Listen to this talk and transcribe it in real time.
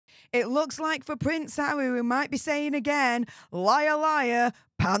It looks like for Prince Harry, we might be saying again, liar, liar,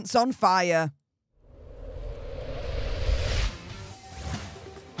 pants on fire.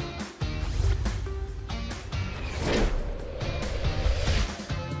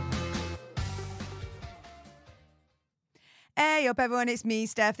 Hey up everyone, it's me,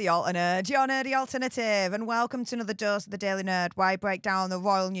 Stef, the Alternate, your nerdy alternative, and welcome to another dose of the Daily Nerd, where I break down the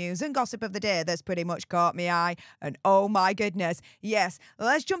royal news and gossip of the day that's pretty much caught me eye. And oh my goodness, yes,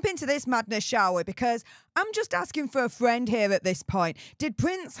 let's jump into this madness, shall we? Because I'm just asking for a friend here at this point. Did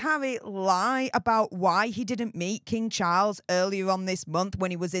Prince Harry lie about why he didn't meet King Charles earlier on this month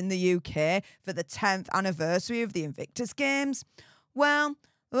when he was in the UK for the 10th anniversary of the Invictus Games? Well,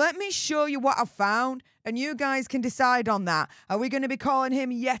 let me show you what I found, and you guys can decide on that. Are we going to be calling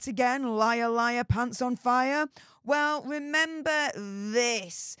him yet again liar, liar, pants on fire? Well, remember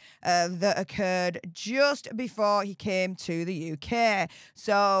this that occurred just before he came to the UK.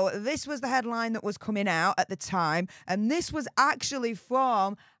 So this was the headline that was coming out at the time, and this was actually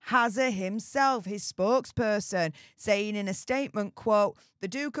from Hazza himself, his spokesperson, saying in a statement, quote, "The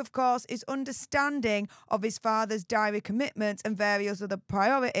Duke, of course, is understanding of his father's diary commitments and various other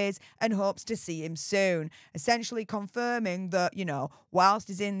priorities and hopes to see him soon." Essentially confirming that, whilst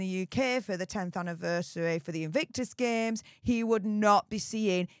he's in the UK for the 10th anniversary for the Invictus Games, he would not be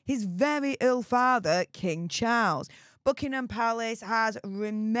seeing his very ill father, King Charles. Buckingham Palace has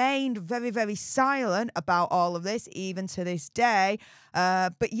remained very, very silent about all of this, even to this day.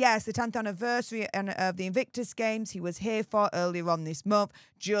 But yes, the 10th anniversary of the Invictus Games, he was here for earlier on this month,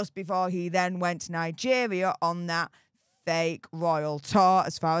 just before he then went to Nigeria on that fake royal tour,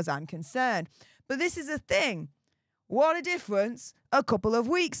 as far as I'm concerned. But this is a thing. What a difference a couple of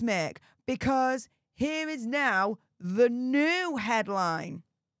weeks make, because here is now the new headline.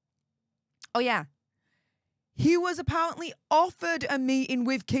 Oh, yeah. He was apparently offered a meeting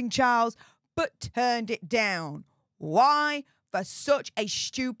with King Charles, but turned it down. Why? For such a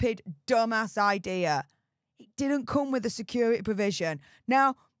stupid, dumbass idea. It didn't come with a security provision.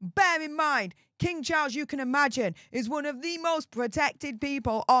 Now, bear in mind, King Charles, you can imagine, is one of the most protected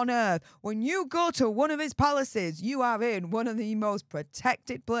people on earth. When you go to one of his palaces, you are in one of the most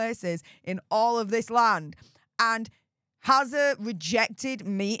protected places in all of this land. And Hazza rejected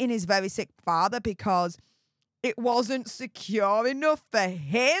meeting his very sick father because it wasn't secure enough for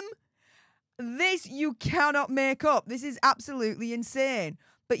him? This you cannot make up. This is absolutely insane.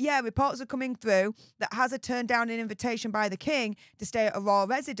 But yeah, reports are coming through that Hazza turned down an invitation by the king to stay at a royal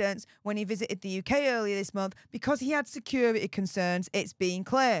residence when he visited the UK earlier this month because he had security concerns, it's being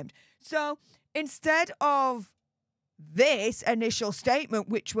claimed. So instead of this initial statement,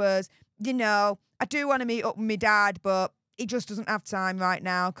 which was, I do want to meet up with my dad, but he just doesn't have time right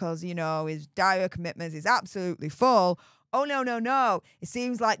now because, his diary commitments is absolutely full. Oh, no. It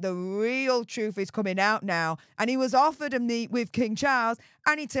seems like the real truth is coming out now. And he was offered a meet with King Charles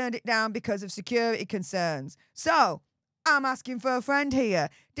and he turned it down because of security concerns. So, I'm asking for a friend here.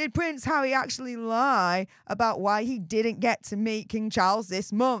 Did Prince Harry actually lie about why he didn't get to meet King Charles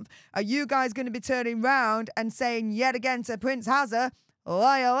this month? Are you guys going to be turning round and saying yet again to Prince Hazza,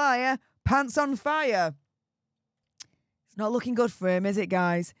 liar, liar, pants on fire? It's not looking good for him, is it,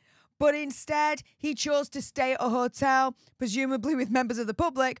 guys? But instead, he chose to stay at a hotel, presumably with members of the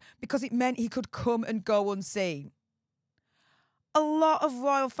public, because it meant he could come and go unseen. A lot of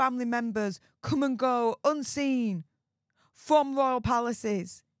royal family members come and go unseen from royal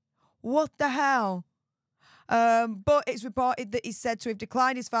palaces. What the hell? But it's reported that he's said to have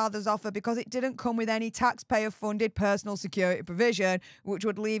declined his father's offer because it didn't come with any taxpayer-funded personal security provision, which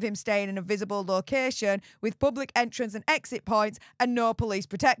would leave him staying in a visible location with public entrance and exit points and no police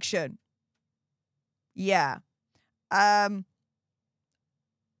protection. Yeah. That's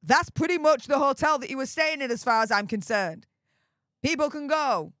pretty much the hotel that he was staying in as far as I'm concerned. People can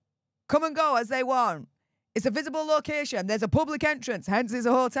come and go as they want. It's a visible location. There's a public entrance, hence it's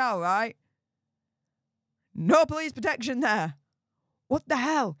a hotel, right? No police protection there. What the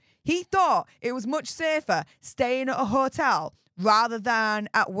hell? He thought it was much safer staying at a hotel rather than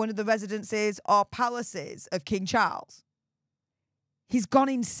at one of the residences or palaces of King Charles. He's gone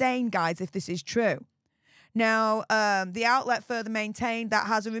insane, guys, if this is true. Now, the outlet further maintained that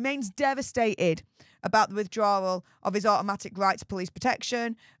Hazza remains devastated about the withdrawal of his automatic right to police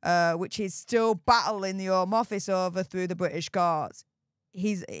protection, which he's still battling the Home Office over through the British courts.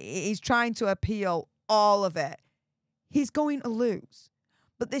 He's trying to appeal all of it. He's going to lose.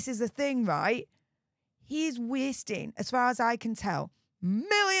 But this is the thing, right? He's wasting, as far as I can tell,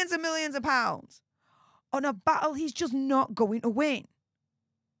 millions and millions of pounds on a battle he's just not going to win.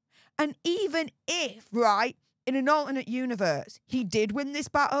 And even if, right, in an alternate universe, he did win this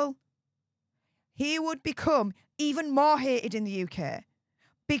battle, he would become even more hated in the UK,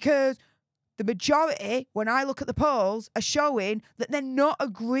 because the majority, when I look at the polls, are showing that they're not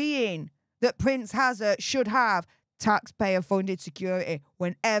agreeing that Prince should have taxpayer-funded security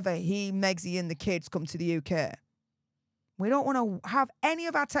whenever he, Megxie and the kids come to the UK. We don't want to have any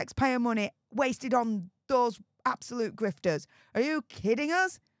of our taxpayer money wasted on those absolute grifters. Are you kidding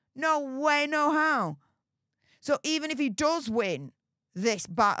us? No way, no how. So even if he does win this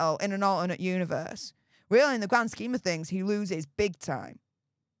battle in an alternate universe, really, in the grand scheme of things, he loses big time,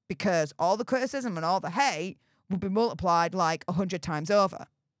 because all the criticism and all the hate will be multiplied like 100 times over,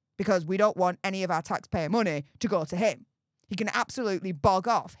 because we don't want any of our taxpayer money to go to him. He can absolutely bog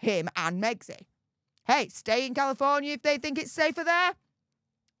off, him and Megxie. Hey, stay in California if they think it's safer there.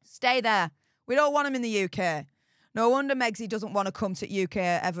 Stay there. We don't want him in the UK. No wonder Megxie doesn't want to come to UK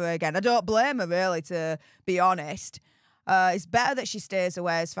ever again. I don't blame her, really, to be honest. It's better that she stays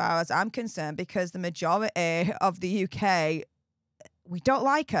away as far as I'm concerned, because the majority of the UK, we don't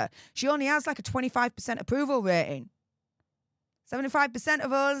like her. She only has like a 25% approval rating. 75%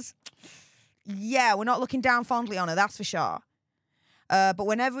 of us, yeah, we're not looking down fondly on her, that's for sure. But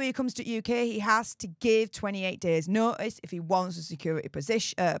whenever he comes to UK, he has to give 28 days notice if he wants a security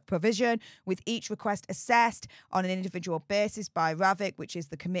provision, with each request assessed on an individual basis by RAVIC, which is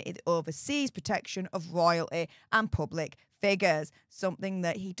the committee that oversees protection of royalty and public figures. Something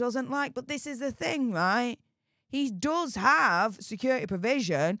that he doesn't like, but this is the thing, right? He does have security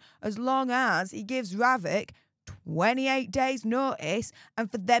provision as long as he gives RAVIC 28 days notice and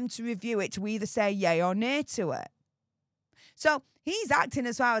for them to review it to either say yay or nay to it. So he's acting,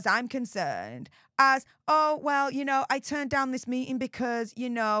 as far as I'm concerned, as, oh, well, you know, I turned down this meeting because, you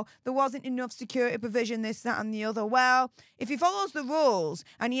know, there wasn't enough security provision, this, that, and the other. Well, if he follows the rules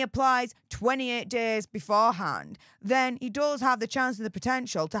and he applies 28 days beforehand, then he does have the chance and the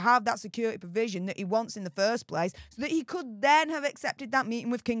potential to have that security provision that he wants in the first place, so that he could then have accepted that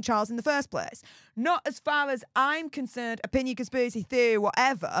meeting with King Charles in the first place. Not, as far as I'm concerned, opinion, conspiracy theory,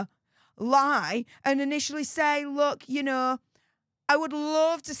 whatever, lie and initially say, look, you know, I would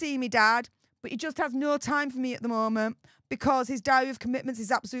love to see me dad, but he just has no time for me at the moment because his diary of commitments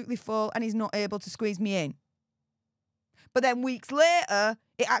is absolutely full and he's not able to squeeze me in. But then weeks later,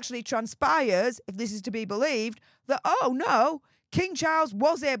 it actually transpires, if this is to be believed, that, oh no, King Charles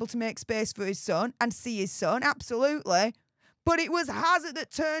was able to make space for his son and see his son, absolutely. But it was Hazard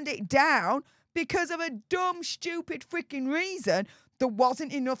that turned it down because of a dumb, stupid freaking reason. There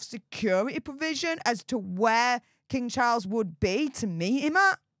wasn't enough security provision as to where King Charles would be to meet him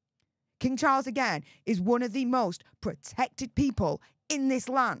at. King Charles, again, is one of the most protected people in this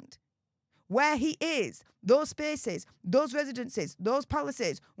land. Where he is, those spaces, those residences, those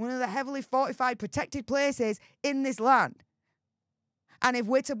palaces, one of the heavily fortified, protected places in this land. And if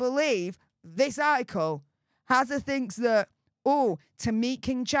we're to believe this article, Hazard thinks that, oh, to meet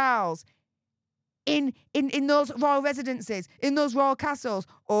King Charles in those royal residences, in those royal castles,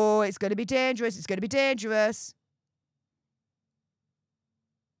 oh, it's going to be dangerous, it's going to be dangerous.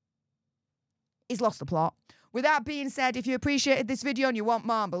 He's lost the plot. With that being said, if you appreciated this video and you want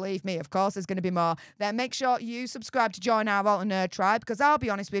more, believe me, of course, there's going to be more, then make sure you subscribe to join our Alter Nerd tribe, because I'll be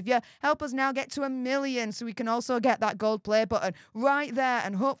honest with you, help us now get to 1 million so we can also get that gold play button right there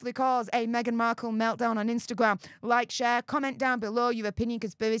and hopefully cause a Meghan Markle meltdown on Instagram. Like, share, comment down below your opinion,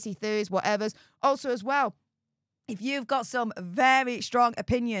 conspiracy theories, whatevers. Also as well, if you've got some very strong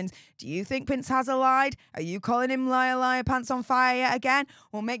opinions, do you think Prince has lied? Are you calling him liar, liar, pants on fire yet again?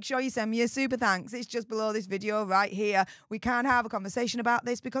 Well, make sure you send me a super thanks. It's just below this video right here. We can have a conversation about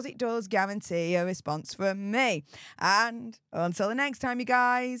this because it does guarantee a response from me. And until the next time, you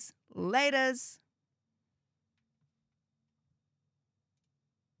guys, laters.